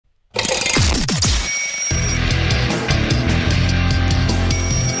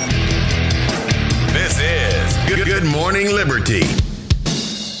Morning Liberty.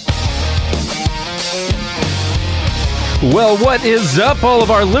 Well, what is up, all of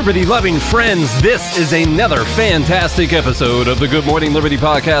our liberty-loving friends? This is another fantastic episode of the Good Morning Liberty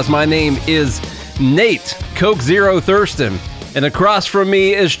podcast. My name is Nate Coke Zero Thurston, and across from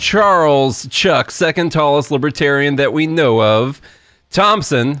me is Charles Chuck, second tallest libertarian that we know of,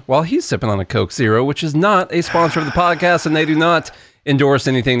 Thompson, while he's sipping on a Coke Zero, which is not a sponsor of the podcast, and they do not endorse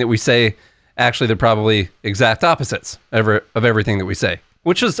anything that we say. Actually, they're probably exact opposites of everything that we say,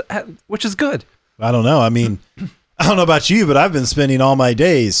 which is good. I don't know. I mean, I don't know about you, but I've been spending all my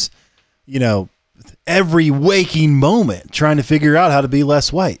days, every waking moment trying to figure out how to be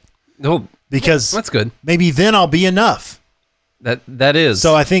less white. Oh, because that's good. Maybe then I'll be enough. That is.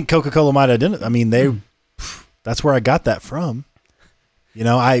 So I think Coca-Cola might identify. I mean, that's where I got that from.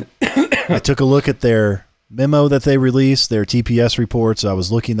 I took a look at their memo that they released, their TPS reports. I was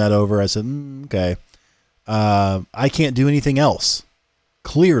looking that over. I said, okay, I can't do anything else,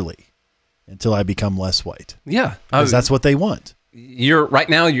 clearly, until I become less white. Yeah. Because that's what they want. You're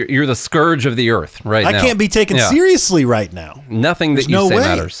the scourge of the earth now. I can't be taken seriously right now. Nothing that you say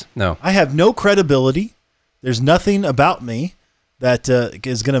matters. No. I have no credibility. There's nothing about me that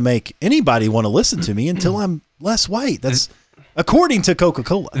is going to make anybody want to listen to me until I'm less white. That's according to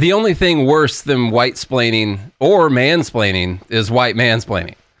Coca-Cola. The only thing worse than white-splaining or mansplaining is white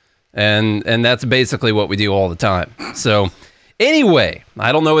mansplaining. And that's basically what we do all the time. So anyway,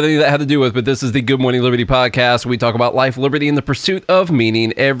 I don't know what any of that had to do with, but this is the Good Morning Liberty podcast. We talk about life, liberty, and the pursuit of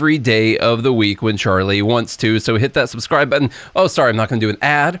meaning every day of the week when Charlie wants to. So hit that subscribe button. Oh, sorry, I'm not going to do an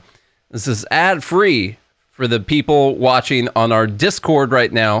ad. This is ad-free for the people watching on our Discord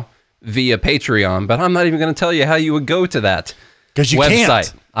right now via Patreon, but I'm not even going to tell you how you would go to that because you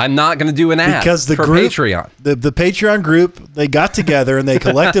website. Can't. I'm not going to do an ad because the for group, Patreon. The Patreon group, they got together and they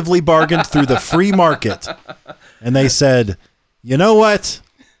collectively bargained through the free market, and they said, you know what?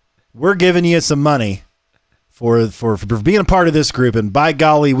 We're giving you some money for being a part of this group, and by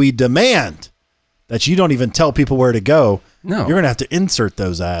golly, we demand that you don't even tell people where to go. No. You're going to have to insert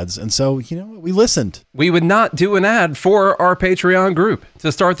those ads. And so, we listened. We would not do an ad for our Patreon group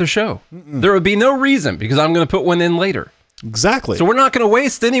to start the show. There would be no reason because I'm going to put one in later. Exactly. So we're not going to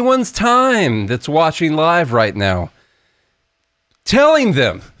waste anyone's time that's watching live right now telling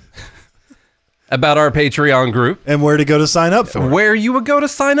them about our Patreon group. And where to go to sign up for it. Where you would go to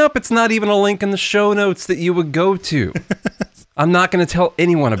sign up. It's not even a link in the show notes that you would go to. I'm not going to tell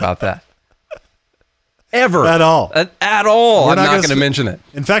anyone about that. Ever. At all. At all. We're I'm not going to mention it.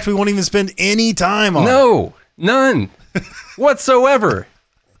 In fact, we won't even spend any time on it. No. None. Whatsoever.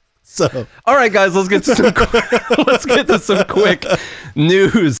 So, all right, guys, let's get to some quick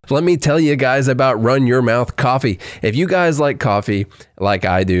news. Let me tell you guys about Run Your Mouth Coffee. If you guys like coffee like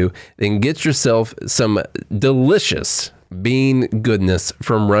I do, then get yourself some delicious bean goodness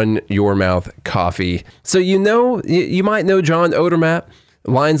from Run Your Mouth Coffee. So you might know John Odermatt,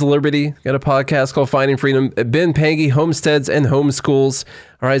 Lions of Liberty, got a podcast called Finding Freedom. Ben Pangy, Homesteads and Homeschools.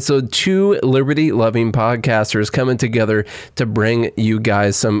 All right, so two liberty-loving podcasters coming together to bring you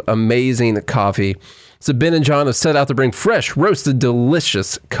guys some amazing coffee. So Ben and John have set out to bring fresh, roasted,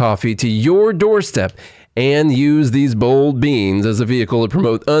 delicious coffee to your doorstep and use these bold beans as a vehicle to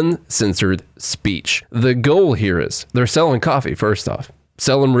promote uncensored speech. The goal here is they're selling coffee, first off,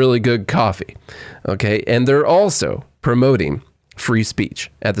 selling really good coffee, okay? And they're also promoting free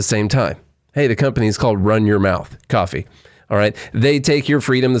speech at the same time. Hey, the company is called Run Your Mouth Coffee. All right. They take your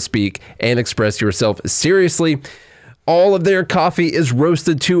freedom to speak and express yourself seriously. All of their coffee is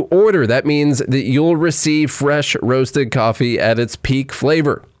roasted to order. That means that you'll receive fresh roasted coffee at its peak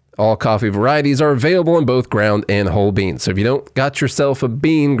flavor. All coffee varieties are available in both ground and whole beans. So if you don't got yourself a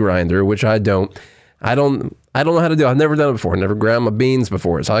bean grinder, which I don't know how to do. I've never done it before. Never ground my beans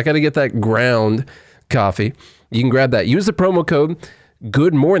before. So I got to get that ground coffee. You can grab that. Use the promo code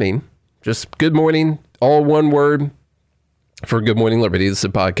Good Morning. Just Good Morning, all one word, for Good Morning Liberty. This is a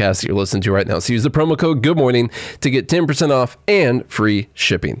podcast that you're listening to right now. So use the promo code Good Morning to get 10% off and free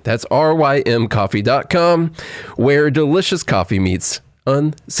shipping. That's rymcoffee.com, where delicious coffee meets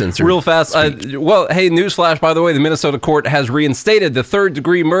uncensored. Real fast. Hey, newsflash, by the way, the Minnesota court has reinstated the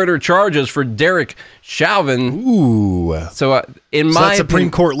third-degree murder charges for Derek Chauvin. Ooh. So that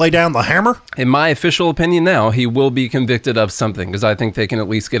Supreme Court lay down the hammer? In my official opinion now, he will be convicted of something because I think they can at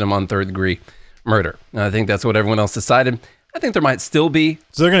least get him on third-degree murder. And I think that's what everyone else decided. I think there might still be.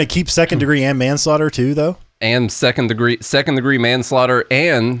 So they're going to keep second degree and manslaughter too, though? And second degree manslaughter,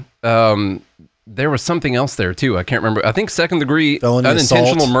 and there was something else there too. I can't remember. I think second degree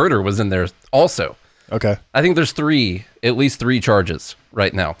unintentional murder was in there also. Okay. I think there's at least three charges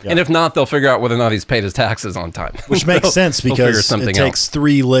right now. Yeah. And if not, they'll figure out whether or not he's paid his taxes on time. Which makes sense They'll figure because something it takes out.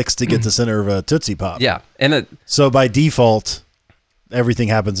 3 licks to get the center of a Tootsie Pop. Yeah. And So by default, everything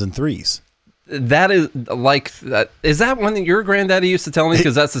happens in 3s. that is like, is that one that your granddaddy used to tell me?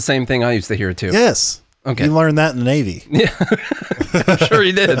 Because that's the same thing I used to hear too. Yes. Okay. You learned that in the Navy. I'm sure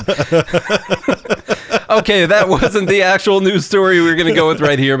he did. Okay, that wasn't the actual news story we were going to go with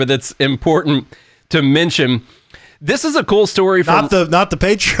right here, but it's important to mention. This is a cool story from Not the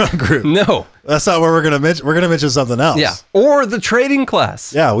Patreon group. no, That's not where we're going to mention. We're going to mention something else. yeah, or the trading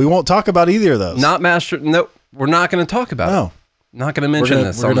class. Yeah, we won't talk about either of those. Not master. No, we're not going to talk about it. No. Not going to mention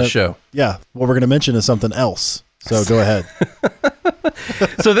this on the show. Yeah, what we're going to mention is something else. So go ahead.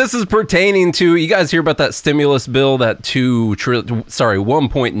 So this is pertaining to, you guys hear about that stimulus bill, that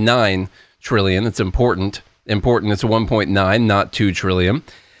 1.9 trillion. It's important. It's 1.9, not 2 trillion.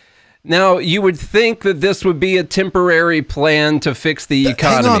 Now, you would think that this would be a temporary plan to fix the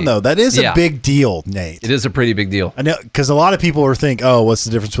economy. Hang on, though. That is a big deal, Nate. It is a pretty big deal. I know, because a lot of people are think, oh, what's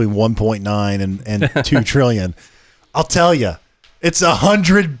the difference between 1.9 and 2 trillion? I'll tell you, it's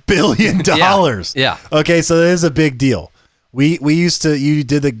 $100 billion. Yeah. Okay, so that is a big deal. You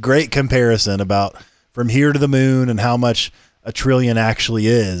did the great comparison about from here to the moon and how much a trillion actually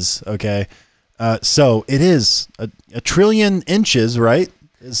is. Okay. So it is a trillion inches, right?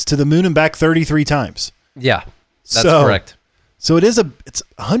 Is to the moon and back 33 times. Yeah, that's correct. So it's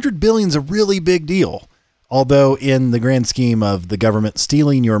 $100 billion is a really big deal. Although in the grand scheme of the government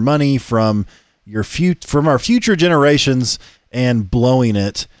stealing your money from our future generations and blowing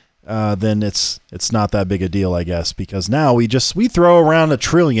it, then it's not that big a deal, I guess, because now we throw around $1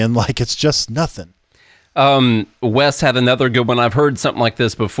 trillion like it's just nothing. Wes had another good one. I've heard something like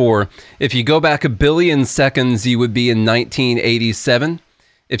this before. If you go back 1 billion seconds, you would be in 1987.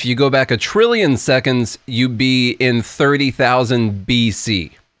 If you go back 1 trillion seconds, you'd be in 30,000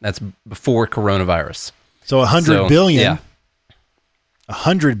 BC. That's before coronavirus. So 100 billion. Yeah.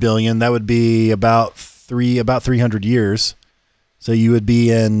 100 billion, that would be about 300 years. So you would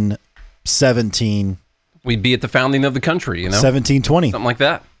be in 17. We'd be at the founding of the country, 1720. Something like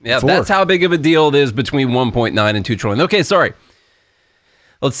that. Yeah, 4. That's how big of a deal it is between 1.9 and 2 trillion. Okay, sorry.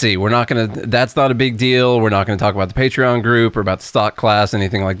 Let's see. That's not a big deal. We're not going to talk about the Patreon group or about the stock class,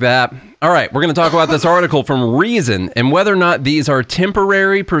 anything like that. All right, we're going to talk about this article from Reason and whether or not these are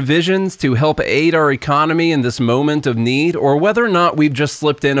temporary provisions to help aid our economy in this moment of need, or whether or not we've just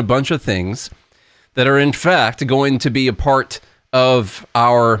slipped in a bunch of things that are in fact going to be a part of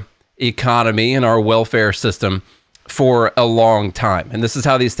our economy and our welfare system for a long time. And this is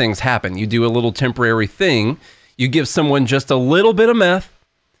how these things happen. You do a little temporary thing. You give someone just a little bit of meth,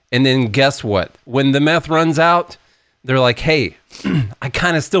 and then guess what? When the meth runs out, they're like, hey, I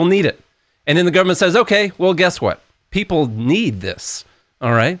kind of still need it. And then the government says, okay, well, guess what? People need this.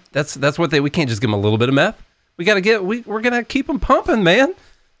 All right. That's what we can't just give them a little bit of meth. We're going to keep them pumping, man.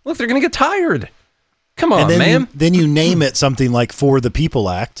 Look, they're going to get tired. Come on, man. Then you name it something like For the People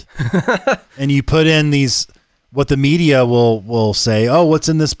Act, and you put in what the media will say, oh, what's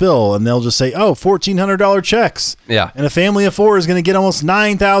in this bill? And they'll just say, oh, $1,400 checks. Yeah. And a family of 4 is going to get almost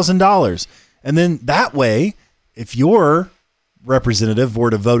 $9,000. And then that way, if your representative were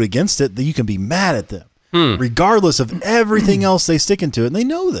to vote against it, then you can be mad at them, regardless of everything else they stick into it. And they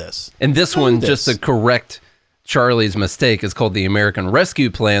know this. And this one, just to correct Charlie's mistake, is called the American Rescue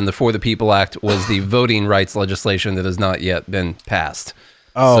Plan. The For the People Act was the voting rights legislation that has not yet been passed.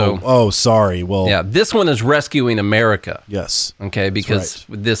 Sorry. Well, yeah, this one is Rescuing America. Yes. Okay, because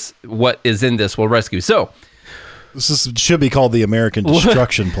what is in this will rescue. So this should be called the American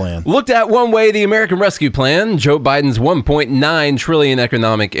Destruction Plan. Looked at one way, the American Rescue Plan, Joe Biden's $1.9 trillion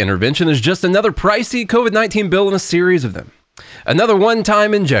economic intervention, is just another pricey COVID-19 bill in a series of them. Another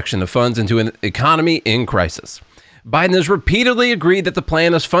one-time injection of funds into an economy in crisis. Biden has repeatedly agreed that the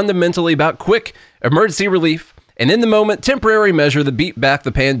plan is fundamentally about quick emergency relief and in the moment temporary measure to beat back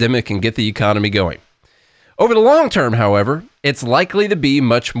the pandemic and get the economy going. Over the long term, however, it's likely to be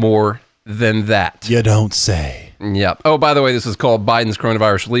much more than that. You don't say. Yeah. Oh, by the way, this is called Biden's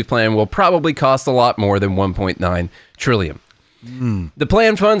coronavirus relief plan. Will probably cost a lot more than $1.9 trillion. The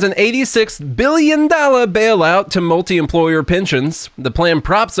plan funds an $86 billion bailout to multi-employer pensions. The plan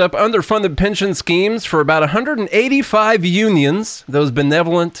props up underfunded pension schemes for about 185 unions, those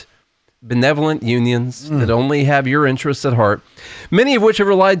benevolent unions that only have your interests at heart, many of which have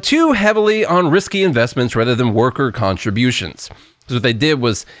relied too heavily on risky investments rather than worker contributions. So what they did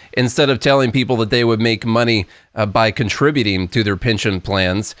was, instead of telling people that they would make money by contributing to their pension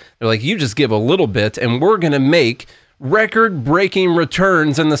plans, they're like, you just give a little bit and we're going to make record-breaking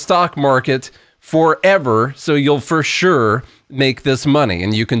returns in the stock market forever, so you'll for sure make this money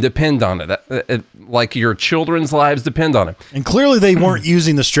and you can depend on it. Like your children's lives depend on it. And clearly they weren't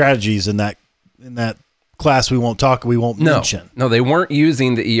using the strategies in that class we won't mention. No, they weren't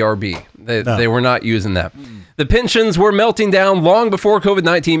using the ERB. They were not using that. The pensions were melting down long before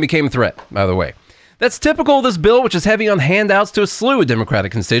COVID-19 became a threat, by the way. That's typical of this bill, which is heavy on handouts to a slew of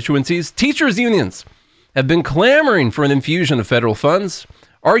Democratic constituencies. Teachers' unions have been clamoring for an infusion of federal funds,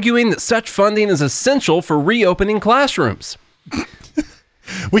 arguing that such funding is essential for reopening classrooms.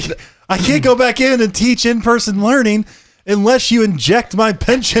 I can't go back in and teach in-person learning unless you inject my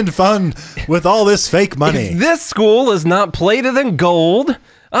pension fund with all this fake money. If this school is not plated in gold,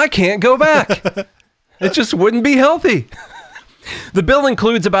 I can't go back. It just wouldn't be healthy. The bill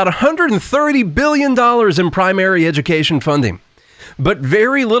includes about $130 billion in primary education funding, but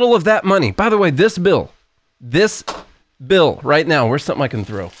very little of that money. By the way, this bill right now, where's something I can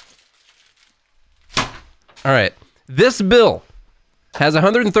throw? All right. This bill has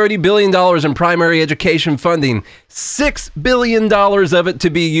 $130 billion in primary education funding, $6 billion of it to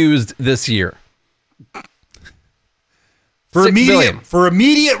be used this year. For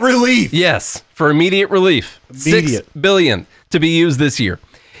immediate relief. Yes, for immediate relief. $6 billion to be used this year.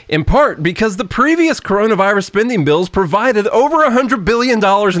 In part because the previous coronavirus spending bills provided over $100 billion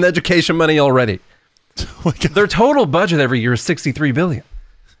in education money already. Oh, their total budget every year is $63 billion.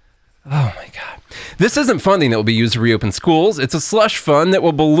 Oh my God. This isn't funding that will be used to reopen schools. It's a slush fund that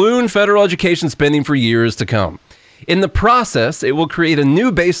will balloon federal education spending for years to come. In the process, it will create a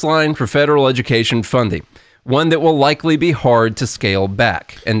new baseline for federal education funding, one that will likely be hard to scale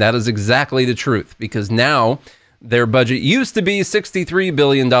back. And that is exactly the truth, because now their budget used to be $63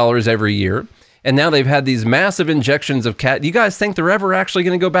 billion every year. And now they've had these massive injections of Do you guys think they're ever actually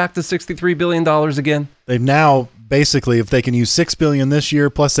going to go back to $63 billion again? They've now basically, if they can use $6 billion this year,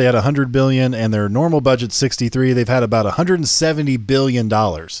 plus they had $100 billion and their normal budget's $63, they've had about $170 billion.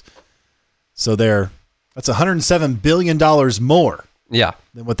 So that's $107 billion more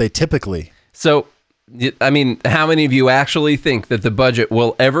than what they typically. So, I mean, how many of you actually think that the budget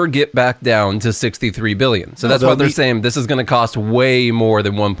will ever get back down to $63 billion? So that's what they're saying. This is going to cost way more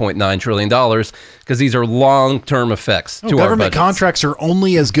than $1.9 trillion because these are long-term effects to our government contracts are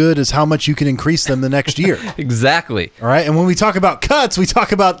only as good as how much you can increase them the next year. Exactly. All right. And when we talk about cuts, we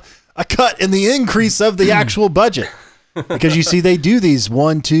talk about a cut in the increase of the actual budget. Because you see, they do these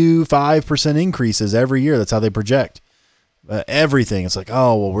 1%, 2%, 5% increases every year. That's how they project everything. It's like,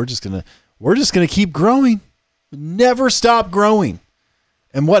 oh, well, we're just going to keep growing, never stop growing.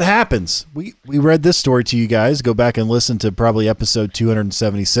 And what happens? We read this story to you guys. Go back and listen to probably episode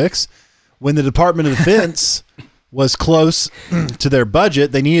 276. When the Department of Defense was close to their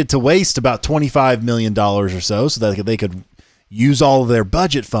budget, they needed to waste about $25 million or so that they could use all of their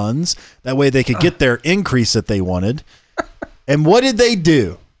budget funds. That way they could get their increase that they wanted. And what did they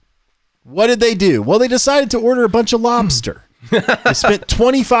do? Well, they decided to order a bunch of lobster. They spent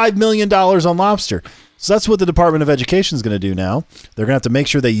 $25 million on lobster. So that's what the Department of Education is going to do now. They're going to have to make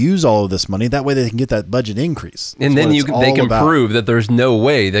sure they use all of this money. That way they can get that budget increase. And then they can prove that there's no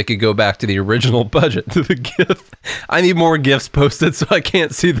way they could go back to the original budget. To the gift. I need more gifts posted so I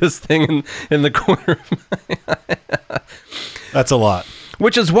can't see this thing in the corner of my eye. That's a lot.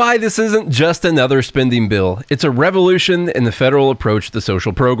 Which is why this isn't just another spending bill. It's a revolution in the federal approach to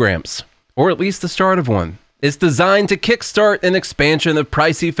social programs, or at least the start of one. It's designed to kickstart an expansion of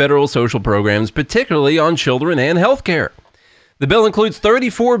pricey federal social programs, particularly on children and healthcare. The bill includes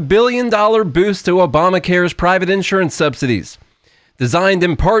 $34 billion boost to Obamacare's private insurance subsidies, designed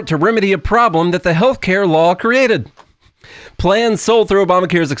in part to remedy a problem that the healthcare law created. Plans sold through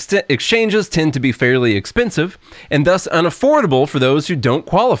Obamacare's exchanges tend to be fairly expensive and thus unaffordable for those who don't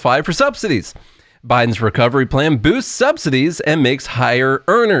qualify for subsidies. Biden's recovery plan boosts subsidies and makes higher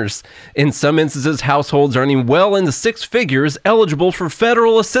earners, in some instances households earning well into six figures, eligible for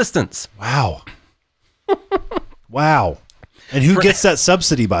federal assistance. Wow. Wow. And who gets that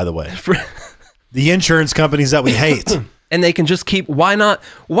subsidy, by the way? The insurance companies that we hate. And they can just keep, why not?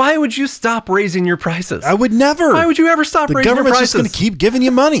 Why would you stop raising your prices? I would never. Why would you ever stop raising your prices? The government's just going to keep giving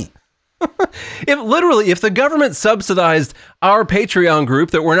you money. If the government subsidized our Patreon group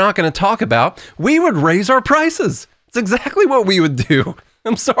that we're not going to talk about, we would raise our prices. It's exactly what we would do.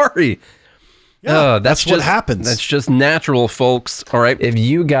 I'm sorry. Yeah, that's what happens. That's just natural, folks. All right. If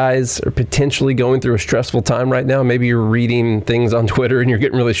you guys are potentially going through a stressful time right now, maybe you're reading things on Twitter and you're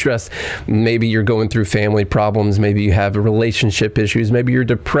getting really stressed. Maybe you're going through family problems. Maybe you have relationship issues. Maybe you're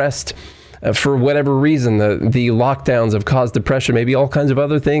depressed for whatever reason. The lockdowns have caused depression, maybe all kinds of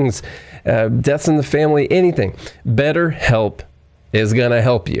other things, deaths in the family, anything. BetterHelp is going to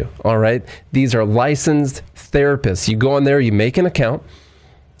help you. All right. These are licensed therapists. You go on there, you make an account,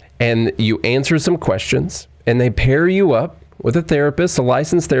 and you answer some questions, and they pair you up with a therapist, a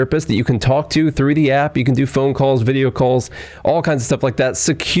licensed therapist that you can talk to through the app. You can do phone calls, video calls, all kinds of stuff like that.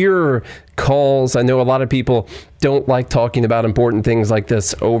 Secure calls. I know a lot of people don't like talking about important things like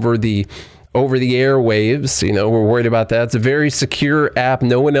this over the airwaves. You know, we're worried about that. It's a very secure app.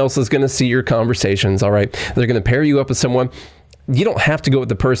 No one else is going to see your conversations. All right. They're going to pair you up with someone. You don't have to go with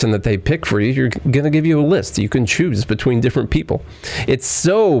the person that they pick for you. You're going to give you a list. You can choose between different people. It's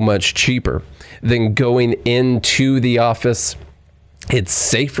so much cheaper than going into the office. It's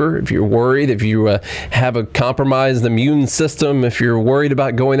safer if you're worried, if you have a compromised immune system, if you're worried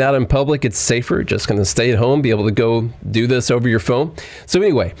about going out in public, it's safer. Just going to stay at home, be able to go do this over your phone. So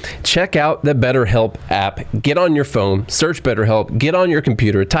anyway, check out the BetterHelp app. Get on your phone, search BetterHelp, get on your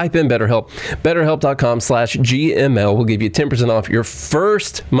computer, type in BetterHelp. BetterHelp.com/GML will give you 10% off your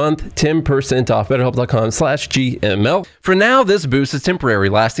first month, 10% off. BetterHelp.com/GML. For now, this boost is temporary,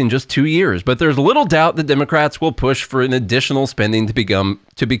 lasting just 2 years, but there's little doubt that Democrats will push for an additional spending to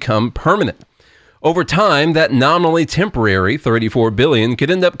become permanent. Over time, that nominally temporary $34 billion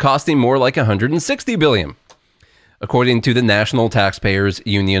could end up costing more like $160 billion, according to the National Taxpayers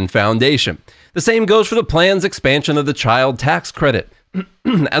Union Foundation. The same goes for the plan's expansion of the child tax credit.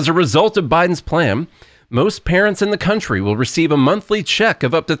 As a result of Biden's plan, most parents in the country will receive a monthly check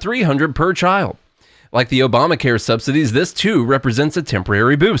of up to $300 per child. Like the Obamacare subsidies, this too represents a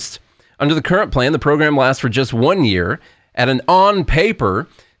temporary boost. Under the current plan, the program lasts for just 1 year at an on-paper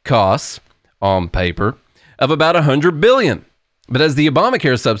cost of about $100 billion. But as the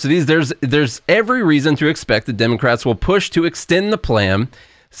Obamacare subsidies, there's every reason to expect the Democrats will push to extend the plan,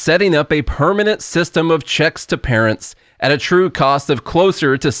 setting up a permanent system of checks to parents at a true cost of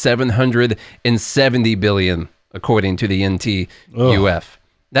closer to $770 billion, according to the NTUF.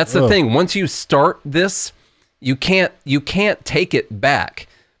 That's the thing. Once you start this, you can't take it back.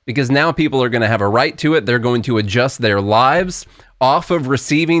 Because now people are going to have a right to it. They're going to adjust their lives off of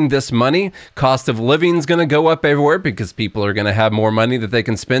receiving this money. Cost of living is going to go up everywhere because people are going to have more money that they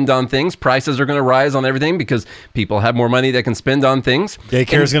can spend on things. Prices are going to rise on everything because people have more money they can spend on things.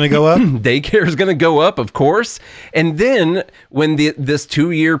 Daycare is going to go up? Daycare is going to go up, of course. And then when this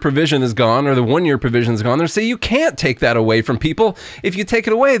 2-year provision is gone or the 1-year provision is gone, they'll say you can't take that away from people. If you take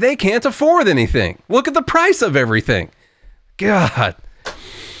it away, they can't afford anything. Look at the price of everything. God.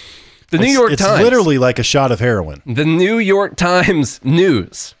 The New York Times. It's literally like a shot of heroin. The New York Times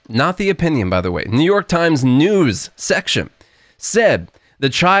News, not the opinion, by the way, New York Times News section said the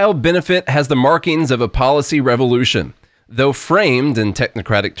child benefit has the markings of a policy revolution. Though framed in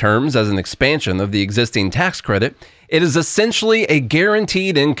technocratic terms as an expansion of the existing tax credit, it is essentially a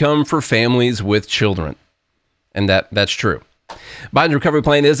guaranteed income for families with children. And that's true. Biden's recovery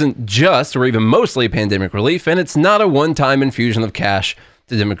plan isn't just or even mostly pandemic relief, and it's not a one-time infusion of cash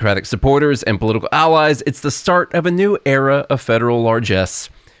to Democratic supporters and political allies. It's the start of a new era of federal largesse,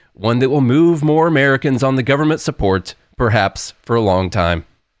 one that will move more Americans on the government support, perhaps for a long time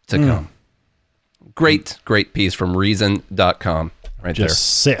to come. Great piece from Reason.com right there.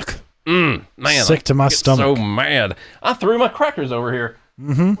 Just sick. Man, sick to my stomach. So mad. I threw my crackers over here.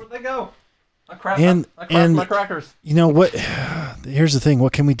 Mm-hmm. Where'd they go? I cracked my crackers. You know what? Here's the thing.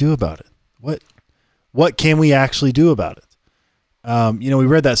 What can we do about it? What can we actually do about it? We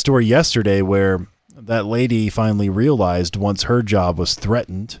read that story yesterday where that lady finally realized once her job was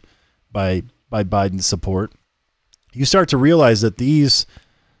threatened by Biden's support, you start to realize that the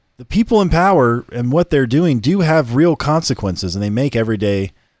people in power and what they're doing do have real consequences, and they make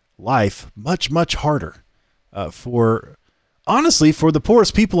everyday life much, much harder for the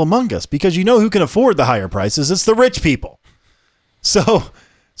poorest people among us, because you know who can afford the higher prices? It's the rich people. So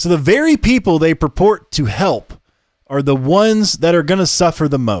the very people they purport to help are the ones that are going to suffer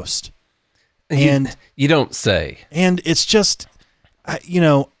the most. And you don't say. And it's just,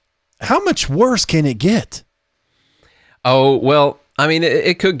 how much worse can it get? Oh, well, I mean,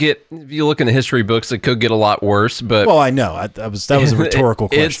 it could get, if you look in the history books, it could get a lot worse, but. Well, I know that was a rhetorical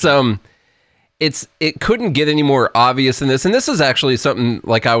question. It couldn't get any more obvious than this. And this is actually something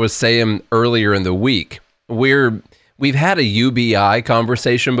like I was saying earlier in the week, where we've had a UBI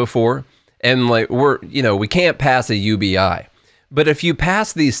conversation before. And we can't pass a UBI, but if you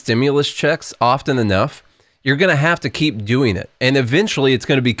pass these stimulus checks often enough, you're going to have to keep doing it. And eventually it's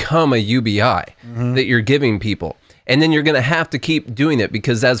going to become a UBI that you're giving people. And then you're going to have to keep doing it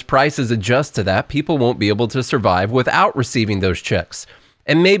because as prices adjust to that, people won't be able to survive without receiving those checks.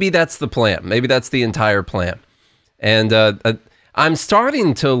 And maybe that's the plan. Maybe that's the entire plan. And I'm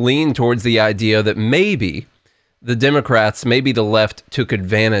starting to lean towards the idea that maybe the Democrats, maybe the left, took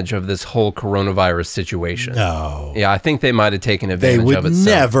advantage of this whole coronavirus situation. No. Yeah, I think they might have taken They advantage would of it.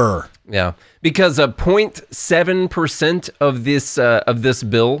 never. Yeah, because 0.7% of this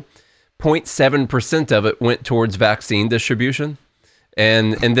bill, 0.7% of it went towards vaccine distribution.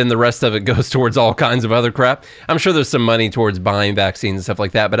 And then the rest of it goes towards all kinds of other crap. I'm sure there's some money towards buying vaccines and stuff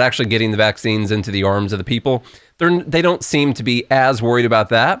like that, but actually getting the vaccines into the arms of the people, they don't seem to be as worried about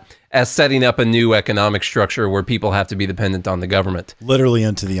that as setting up a new economic structure where people have to be dependent on the government. Literally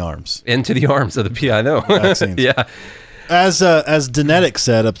into the arms. Into the arms of the people, I know. Vaccines. Yeah. As Danetic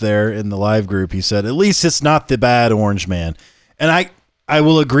said up there in the live group, he said, at least it's not the bad orange man. And I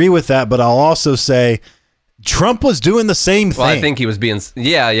will agree with that, but I'll also say Trump was doing the same thing. Well, I think he was being,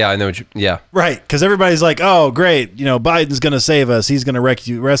 yeah, I know yeah. Right, because everybody's like, oh, great, Biden's going to save us. He's going to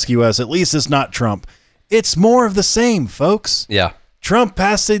rescue us. At least it's not Trump. It's more of the same, folks. Yeah. Trump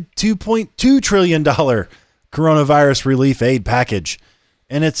passed a $2.2 trillion coronavirus relief aid package.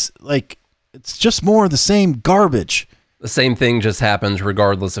 And it's just more of the same garbage. The same thing just happens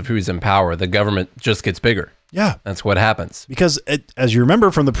regardless of who's in power. The government just gets bigger. Yeah. That's what happens. Because as you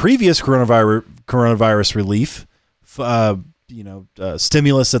remember from the previous coronavirus relief,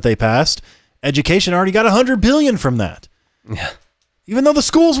 stimulus that they passed, education already got $100 billion from that. Yeah. Even though the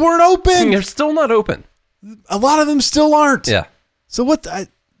schools weren't open. They're still not open. A lot of them still aren't. Yeah. So what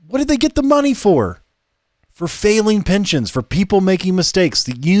did they get the money for? For failing pensions, for people making mistakes,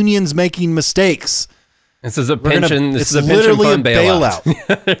 the unions making mistakes. This is a pension. This is a literally pension fund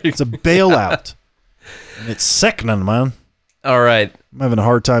bailout. It's a bailout. And it's sickening, man. All right. I'm having a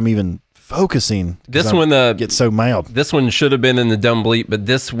hard time even focusing. This one gets so mild. This one should have been in the dumb bleep, but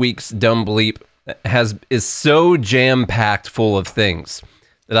this week's dumb bleep is so jam-packed full of things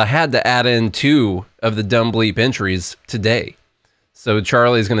that I had to add in 2 of the dumb bleep entries today. So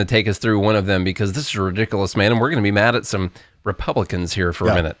Charlie's going to take us through one of them because this is ridiculous, man, and we're going to be mad at some Republicans here for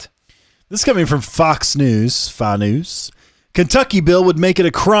a minute. This is coming from Fox News. Kentucky bill would make it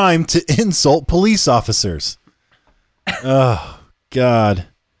a crime to insult police officers. Oh, God.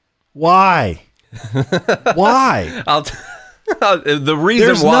 Why? Why? The reason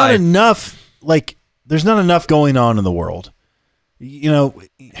there's why. There's not enough going on in the world. You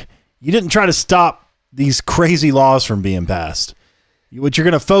didn't try to stop these crazy laws from being passed. What you're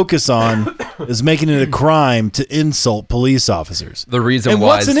going to focus on is making it a crime to insult police officers. The reason and why.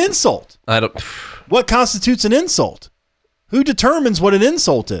 What's an insult? What constitutes an insult? Who determines what an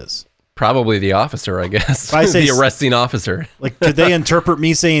insult is? Probably the officer, I guess. If I say, the arresting officer. Could they interpret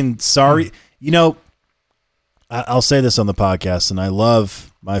me saying sorry? I'll say this on the podcast, and I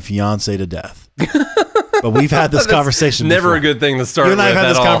love my fiance to death. But we've had this conversation never before. a good thing to start with. with. You and I have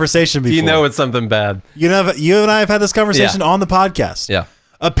had this conversation before. You know it's something bad. You and I have had this conversation on the podcast. Yeah.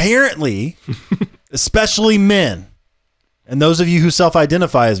 Apparently, especially men, and those of you who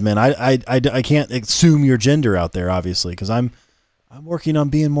self-identify as men, I can't assume your gender out there, obviously, because I'm working on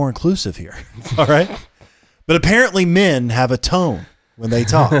being more inclusive here. All right? But apparently men have a tone when they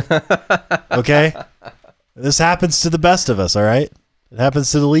talk. Okay? This happens to the best of us, all right? It happens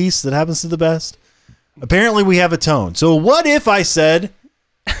to the least. It happens to the best. Apparently we have a tone. So what if I said,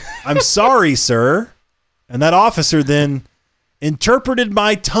 I'm sorry, sir, and that officer then interpreted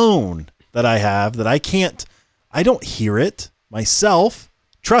my tone that I have, that I don't hear it myself.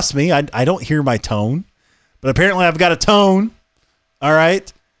 Trust me, I don't hear my tone. But apparently I've got a tone, all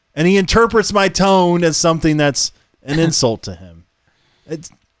right? And he interprets my tone as something that's an insult to him.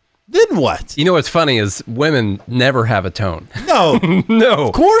 Then what? You know what's funny is women never have a tone. No. No.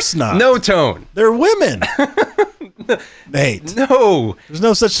 Of course not. No tone. They're women. Nate. No. There's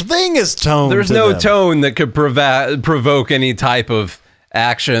no such thing as tone. There's no tone that could provoke any type of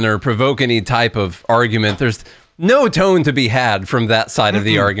action or provoke any type of argument. There's no tone to be had from that side of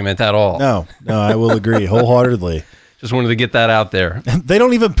the argument at all. No, I will agree wholeheartedly. Just wanted to get that out there. They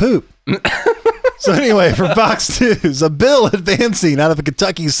don't even poop. So anyway, from Fox News, a bill advancing out of the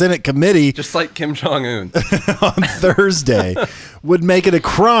Kentucky Senate committee just like Kim Jong-un on Thursday would make it a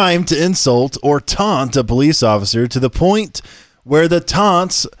crime to insult or taunt a police officer to the point where the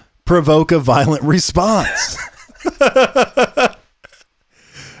taunts provoke a violent response.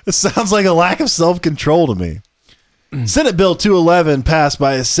 It sounds like a lack of self-control to me. Senate Bill 211 passed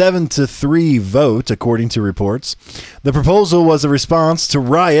by a 7-3 vote, according to reports. The proposal was a response to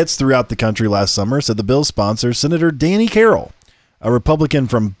riots throughout the country last summer, said the bill's sponsor, Senator Danny Carroll, a Republican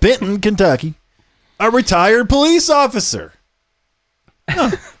from Benton, Kentucky, a retired police officer.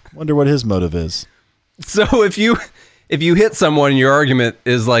 Wonder what his motive is. So if you hit someone, your argument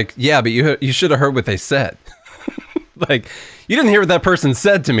is like, yeah, but you should have heard what they said. Like, you didn't hear what that person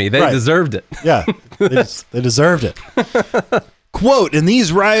said to me. They Right. deserved it. Yeah, they deserved it. Quote, in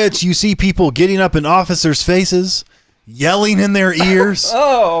these riots, you see people getting up in officers' faces, yelling in their ears,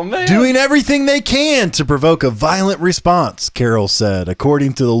 Oh, man. doing everything they can to provoke a violent response, Carroll said,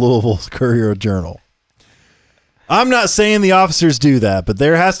 according to the Louisville Courier-Journal. I'm not saying the officers do that, but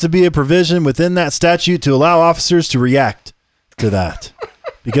there has to be a provision within that statute to allow officers to react to that,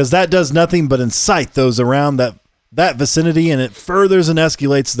 because that does nothing but incite those around that vicinity, and it furthers and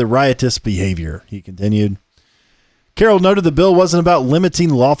escalates the riotous behavior, he continued. Carroll noted the bill wasn't about limiting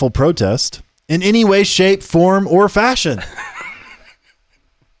lawful protest in any way, shape, form, or fashion.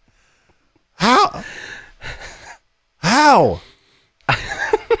 How?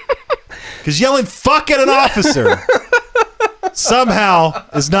 Because yelling fuck at an officer somehow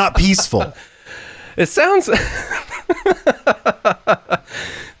is not peaceful. It sounds...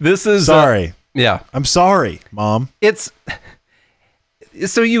 This is... Sorry. Yeah. I'm sorry, Mom. It's...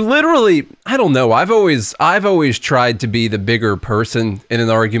 So you literally... I don't know. I've always tried to be the bigger person in an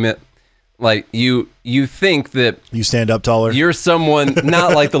argument. Like, you think that... You stand up taller? You're someone,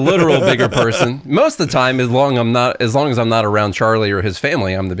 not like the literal bigger person. Most of the time, as long as I'm not around Charlie or his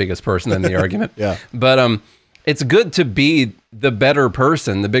family, I'm the biggest person in the argument. Yeah. But it's good to be the better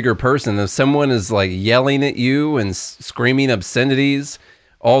person, the bigger person. If someone is like yelling at you and screaming obscenities,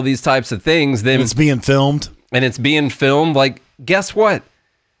 all these types of things, then It's being filmed. Like, guess what?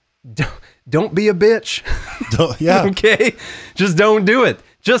 Don't be a bitch. Yeah. Okay? Just don't do it.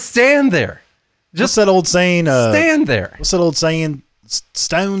 Just stand there. What's that old saying? Stand there. What's that old saying?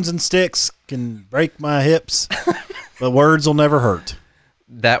 Stones and sticks can break my hips, but words will never hurt.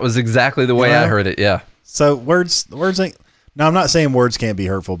 That was exactly the way I heard it. Yeah. So words ain't. Now, I'm not saying words can't be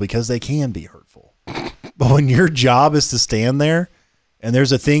hurtful, because they can be hurtful. But when your job is to stand there, and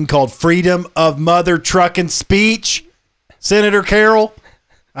there's a thing called freedom of mother trucking speech, Senator Carroll,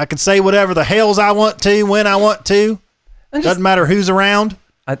 I can say whatever the hells I want to, when I want to. Doesn't matter who's around.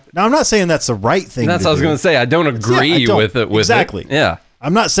 Now, I'm not saying that's the right thing. That's to what I was do. going to say. I don't agree with it. Exactly. Yeah.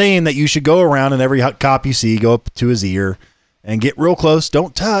 I'm not saying that you should go around and every cop you see, go up to his ear and get real close.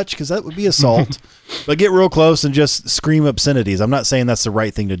 Don't touch, because that would be assault. But get real close and just scream obscenities. I'm not saying that's the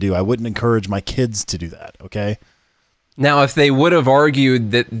right thing to do. I wouldn't encourage my kids to do that, okay? Now, if they would have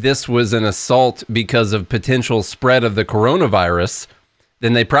argued that this was an assault because of potential spread of the coronavirus,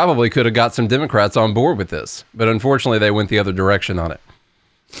 then they probably could have got some Democrats on board with this. But unfortunately, they went the other direction on it.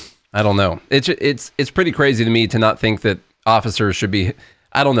 I don't know. It's pretty crazy to me to not think that officers should be,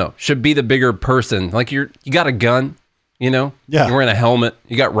 I don't know, should be the bigger person. Like, you got a gun, you know? Yeah. You're wearing a helmet.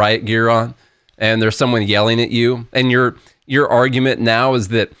 You got riot gear on, and there's someone yelling at you. And your argument now is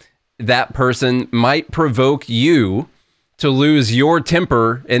that that person might provoke you to lose your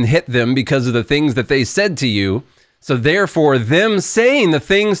temper and hit them because of the things that they said to you. So therefore, them saying the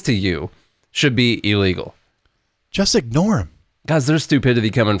things to you should be illegal. Just ignore him. Guys, there's stupidity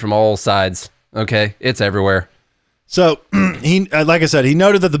coming from all sides. Okay, it's everywhere. So, he, like I said, he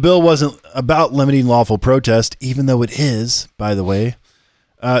noted that the bill wasn't about limiting lawful protest, even though it is, by the way.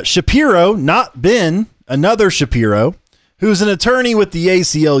 Shapiro, not Ben, another Shapiro, who's an attorney with the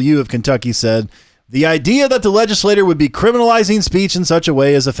ACLU of Kentucky, said, the idea that the legislator would be criminalizing speech in such a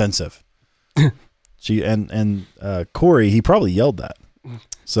way is offensive. Corey, he probably yelled that.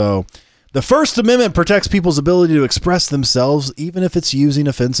 So, the First Amendment protects people's ability to express themselves, even if it's using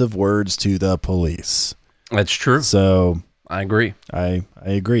offensive words to the police. That's true. So, I agree. I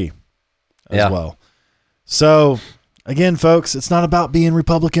agree as well. So, again, folks, it's not about being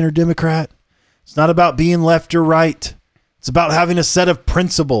Republican or Democrat. It's not about being left or right. It's about having a set of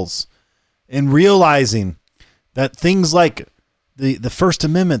principles and realizing that things like the First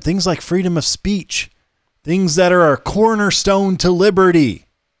Amendment, things like freedom of speech, things that are a cornerstone to liberty,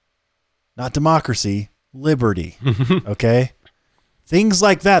 not democracy, liberty, okay? Things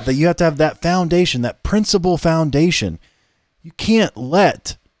like that you have to have that foundation, that principle foundation. You can't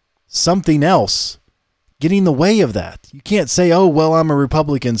let something else get in the way of that. You can't say, oh, well, I'm a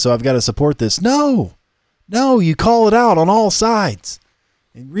Republican, so I've got to support this. No, you call it out on all sides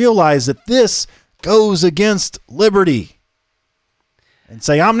and realize that this goes against liberty and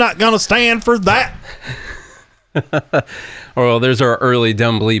say, I'm not going to stand for that. Well, there's our early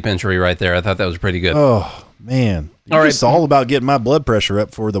dumb bleep entry right there. I thought that was pretty good. Oh, man. It's all about getting my blood pressure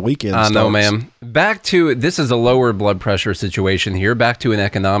up for the weekend. I know, ma'am. Back to, this is a lower blood pressure situation here. Back to an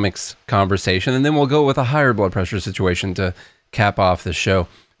economics conversation, and then we'll go with a higher blood pressure situation to cap off the show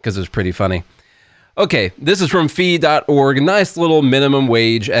because it's pretty funny. Okay, this is from fee.org. Nice little minimum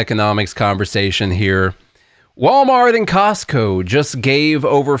wage economics conversation here. Walmart and Costco just gave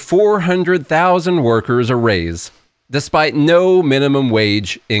over 400,000 workers a raise. despite no minimum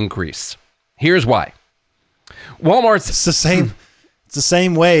wage increase. Here's why. Walmart's It's the same. It's the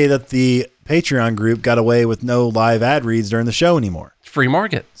same way that the Patreon group got away with no live ad reads during the show anymore. free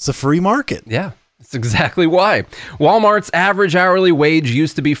market. It's a free market. Yeah, that's exactly why. Walmart's average hourly wage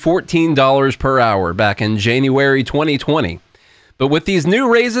used to be $14 per hour back in January 2020. But with these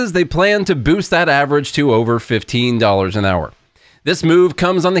new raises, they plan to boost that average to over $15 an hour. This move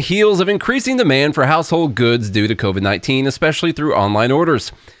comes on the heels of increasing demand for household goods due to COVID-19, especially through online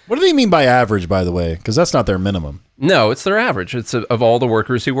orders. What do they mean by average, by the way? Because that's not their minimum. No, it's their average. It's of all the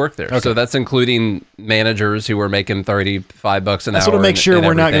workers who work there. Okay. So that's including managers who are making $35 an hour. That's what to make sure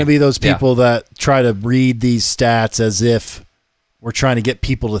we're not going to be those people that try to read these stats as if we're trying to get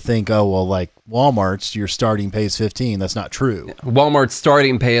people to think, oh, well, like Walmart's, your starting pay is 15. That's not true. Walmart's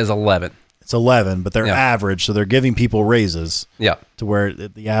starting pay is 11. It's 11, but they're average, so they're giving people raises to where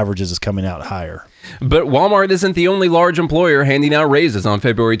the averages is coming out higher. But Walmart isn't the only large employer handing out raises. On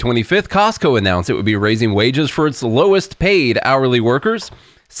February 25th, Costco announced it would be raising wages for its lowest paid hourly workers,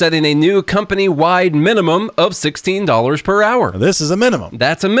 setting a new company-wide minimum of $16 per hour. Now, this is a minimum.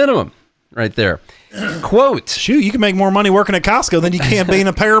 That's a minimum right there. Quote. Shoot, you can make more money working at Costco than you can being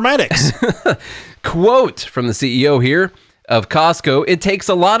a paramedics. Quote from the CEO here of Costco, it takes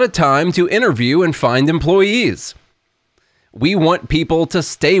a lot of time to interview and find employees. We want people to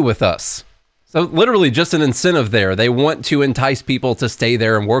stay with us. So literally just an incentive there. They want to entice people to stay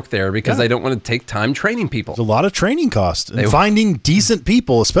there and work there because they don't want to take time training people. There's a lot of training costs and finding decent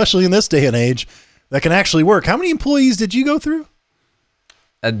people, especially in this day and age, that can actually work. How many employees did you go through?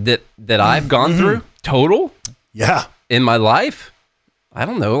 That I've gone through total? Yeah. In my life? I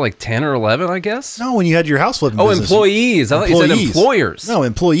don't know, like 10 or 11, I guess. No, when you had your house flipping business. Employees. I thought you said employers. No,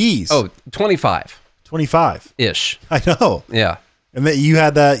 employees. Oh, 25. 25-ish. I know. Yeah. And you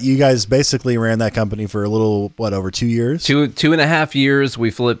had that, you guys basically ran that company for a little, over 2 years? 2.5 years.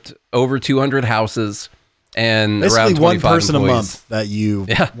 We flipped over 200 houses and basically around 25 one person employees. A month that you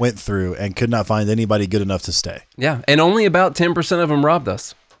went through and could not find anybody good enough to stay. Yeah. And only about 10% of them robbed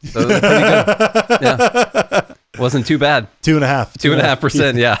us. So they're pretty good. Yeah. Wasn't too bad. 2.5%.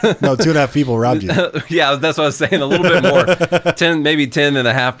 2.5%, yeah. No, 2.5 people robbed you. Yeah, that's what I was saying. A little bit more.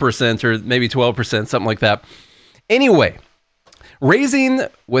 10.5% or maybe 12%, something like that. Anyway, raising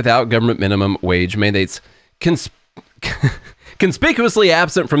without government minimum wage mandates. Conspicuously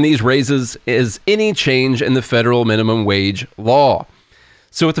absent from these raises is any change in the federal minimum wage law.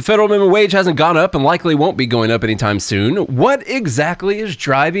 So if the federal minimum wage hasn't gone up and likely won't be going up anytime soon, what exactly is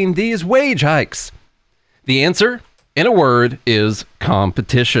driving these wage hikes? The answer, in a word, is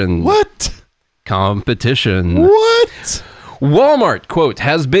competition. What? Competition. What? Walmart, quote,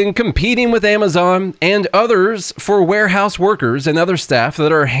 has been competing with Amazon and others for warehouse workers and other staff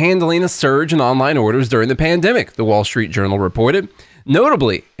that are handling a surge in online orders during the pandemic, the Wall Street Journal reported.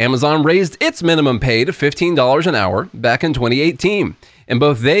 Notably, Amazon raised its minimum pay to $15 an hour back in 2018, and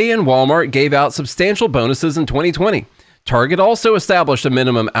both they and Walmart gave out substantial bonuses in 2020. Target also established a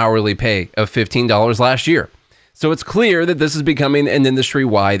minimum hourly pay of $15 last year. So it's clear that this is becoming an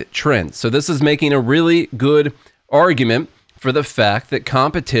industry-wide trend. So this is making a really good argument for the fact that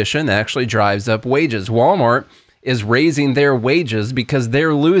competition actually drives up wages. Walmart is raising their wages because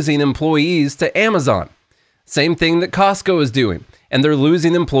they're losing employees to Amazon. Same thing that Costco is doing. And they're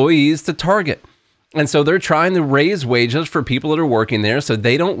losing employees to Target. And so they're trying to raise wages for people that are working there so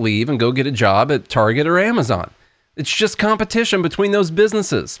they don't leave and go get a job at Target or Amazon. It's just competition between those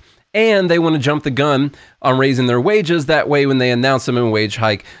businesses. And they want to jump the gun on raising their wages. That way, when they announce a minimum wage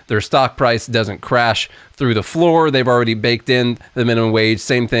hike, their stock price doesn't crash through the floor. They've already baked in the minimum wage.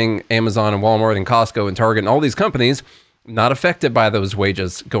 Same thing, Amazon and Walmart and Costco and Target and all these companies, not affected by those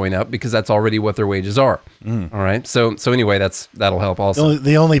wages going up because that's already what their wages are. All right. So anyway, that'll help also.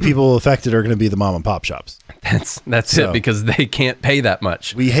 The only people affected are going to be the mom and pop shops. That's it, because they can't pay that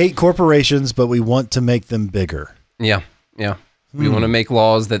much. We hate corporations, but we want to make them bigger. Yeah. We want to make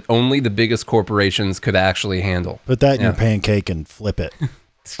laws that only the biggest corporations could actually handle. Put that in your pancake and flip it.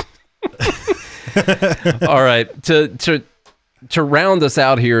 All right. To round us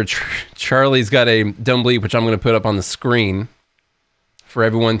out here, Charlie's got a dumb bleep, which I'm going to put up on the screen for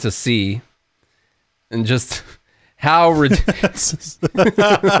everyone to see. And just how ridiculous.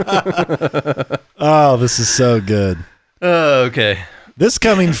 Oh, this is so good. Okay. This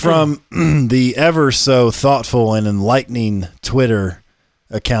coming from the ever so thoughtful and enlightening Twitter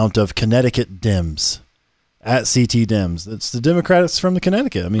account of Connecticut Dems, at CT Dems. It's the Democrats from the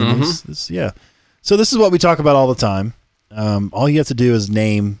Connecticut. I mean, So this is what we talk about all the time. All you have to do is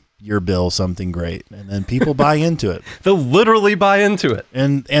name your bill something great, and then people buy into it. They'll literally buy into it.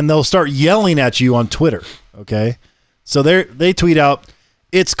 And they'll start yelling at you on Twitter, okay? So they tweet out,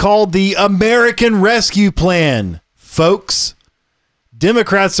 it's called the American Rescue Plan, folks.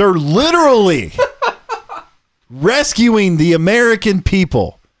 Democrats are literally rescuing the American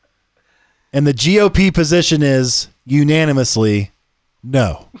people. And the GOP position is unanimously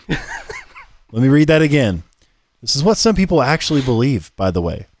no. Let me read that again. This is what some people actually believe, by the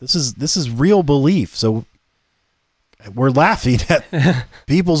way. This is real belief. So we're laughing at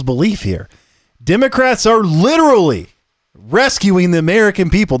people's belief here. Democrats are literally rescuing the American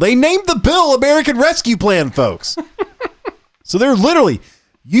people. They named the bill American Rescue Plan, folks. So they're literally,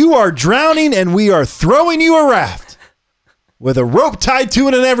 you are drowning and we are throwing you a raft with a rope tied to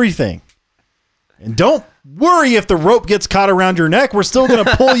it and everything. And don't worry if the rope gets caught around your neck. We're still going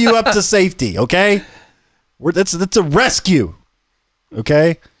to pull you up to safety, okay? That's a rescue,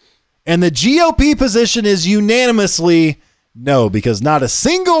 okay? And the GOP position is unanimously no, because not a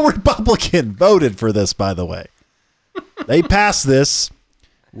single Republican voted for this, by the way. They passed this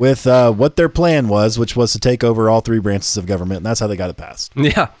with what their plan was, which was to take over all three branches of government, and that's how they got it passed.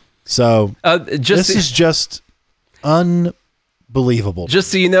 Yeah. So this is just unbelievable.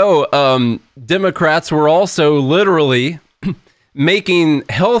 Just so you know, Democrats were also literally making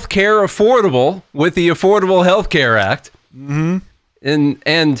health care affordable with the Affordable Health Care Act. Mm-hmm.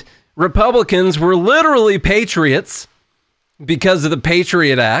 And Republicans were literally patriots because of the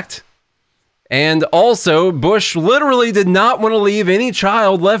Patriot Act. And also, Bush literally did not want to leave any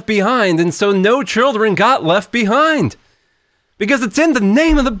child left behind, and so no children got left behind. Because it's in the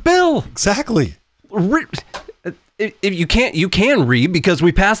name of the bill. Exactly. If you can read because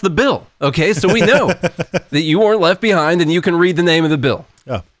we passed the bill. Okay, so we know that you weren't left behind and you can read the name of the bill.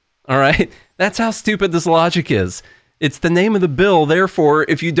 Yeah. All right? That's how stupid this logic is. It's the name of the bill. Therefore,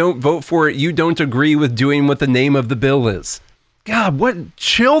 if you don't vote for it, you don't agree with doing what the name of the bill is. God, what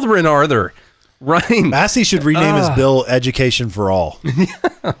children are there running? Massey should rename his bill Education for All.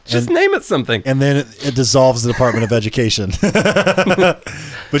 Just name it something. And then it dissolves the Department of Education. But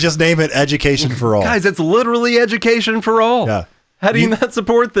just name it Education for All. Guys, it's literally education for all. Yeah. How do you not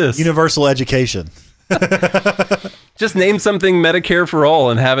support this? Universal education. Just name something Medicare for all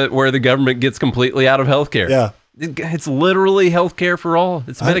and have it where the government gets completely out of healthcare. Yeah. It's literally healthcare for all.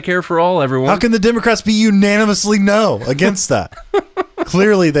 It's Medicare for all, everyone. How can the Democrats be unanimously no against that?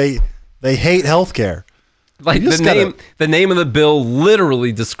 Clearly they hate healthcare. Like the name of the bill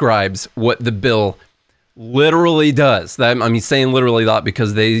literally describes what the bill literally does. I'm saying literally that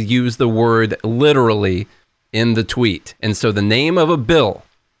because they use the word literally in the tweet. And so the name of a bill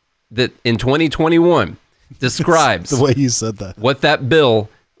that in 2021 describes the way you said that. What that bill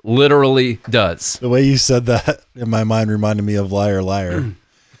literally does. The way you said that in my mind reminded me of Liar Liar.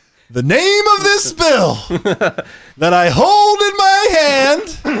 The name of this bill that I hold in my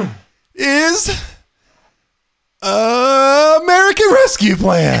hand is American Rescue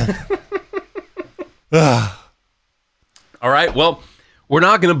Plan. All right. Well, we're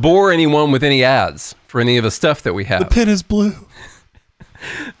not going to bore anyone with any ads for any of the stuff that we have. The pen is blue.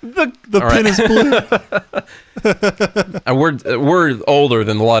 The pen is blue. We're older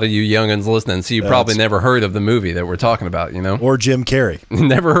than a lot of you youngins listening, so you probably never heard of the movie that we're talking about, you know? Or Jim Carrey.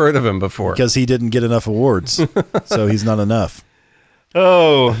 Never heard of him before. Because he didn't get enough awards, so he's not enough.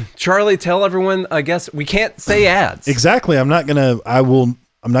 Oh, Charlie, tell everyone, I guess, we can't say ads. Exactly. I'm not going to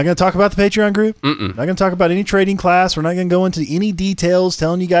talk about the Patreon group. I'm not going to talk about any trading class. We're not going to go into any details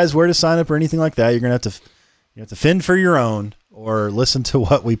telling you guys where to sign up or anything like that. You're going to have to fend for your own or listen to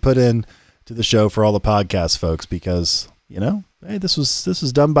what we put in to the show for all the podcast folks, because, hey, this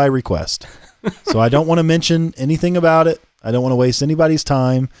was done by request. So I don't want to mention anything about it. I don't want to waste anybody's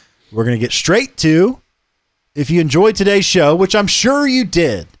time. We're going to get straight to, if you enjoyed today's show, which I'm sure you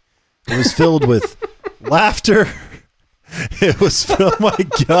did, it was filled with laughter. It was, oh my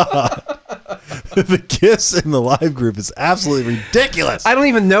God. The gifts in the live group is absolutely ridiculous. I don't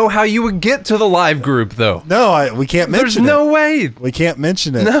even know how you would get to the live group, though. No, we can't mention it. There's no way. We can't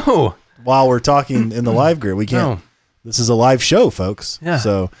mention it. No. While we're talking in the live group. We can't. No. This is a live show, folks.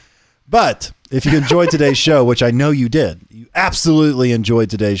 Yeah. But if you enjoyed today's show, which I know you did, you absolutely enjoyed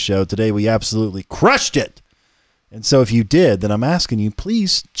today's show. Today, we absolutely crushed it. And so if you did, then I'm asking you,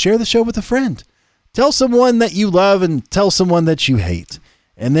 please share the show with a friend. Tell someone that you love and tell someone that you hate.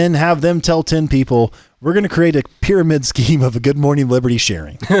 And then have them tell 10 people. We're going to create a pyramid scheme of a Good Morning Liberty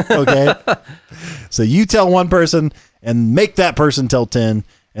sharing. Okay? So you tell one person and make that person tell 10.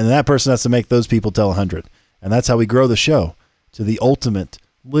 And that person has to make those people tell 100. And that's how we grow the show to the ultimate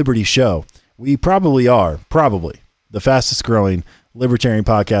Liberty show. We probably are the fastest growing libertarian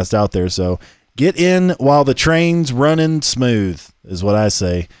podcast out there. So get in while the train's running smooth is what I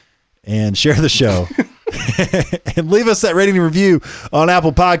say. And share the show and leave us that rating and review on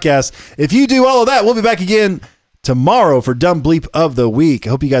Apple Podcasts. If you do all of that, we'll be back again tomorrow for Dumb Bleep of the Week. I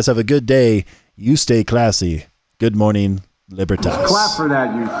hope you guys have a good day. You stay classy. Good morning, Libertas. Clap for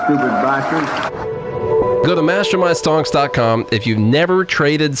that, you stupid bastard. Go to mastermystonks.com. If you've never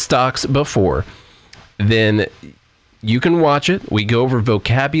traded stocks before, then you can watch it. We go over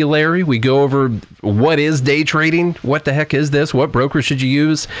vocabulary. We go over what is day trading. What the heck is this? What broker should you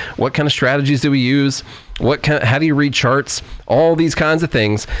use? What kind of strategies do we use? How do you read charts? All these kinds of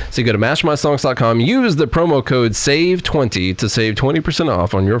things. So you go to mastermystonks.com. Use the promo code SAVE20 to save 20%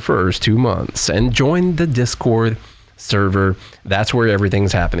 off on your first 2 months. And join the Discord server. That's where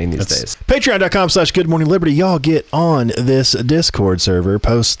everything's happening these days. Patreon.com/Good Morning Liberty. Y'all get on this Discord server.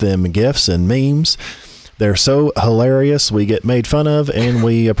 Post them GIFs and memes. They're so hilarious. We get made fun of, and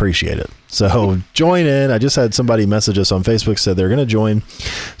we appreciate it. So join in. I just had somebody message us on Facebook, said they're going to join.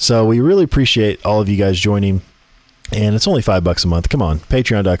 So we really appreciate all of you guys joining. And it's only $5 a month. Come on.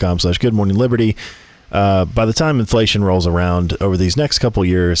 Patreon.com/Good Morning Liberty. By the time inflation rolls around over these next couple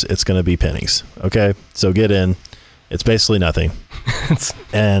years, it's going to be pennies. Okay? So get in. It's basically nothing.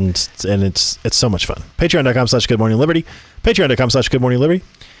 and it's so much fun. Patreon.com/Good Morning Liberty. Patreon.com/Good Morning Liberty.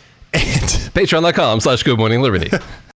 And Patreon.com/Good Morning Liberty.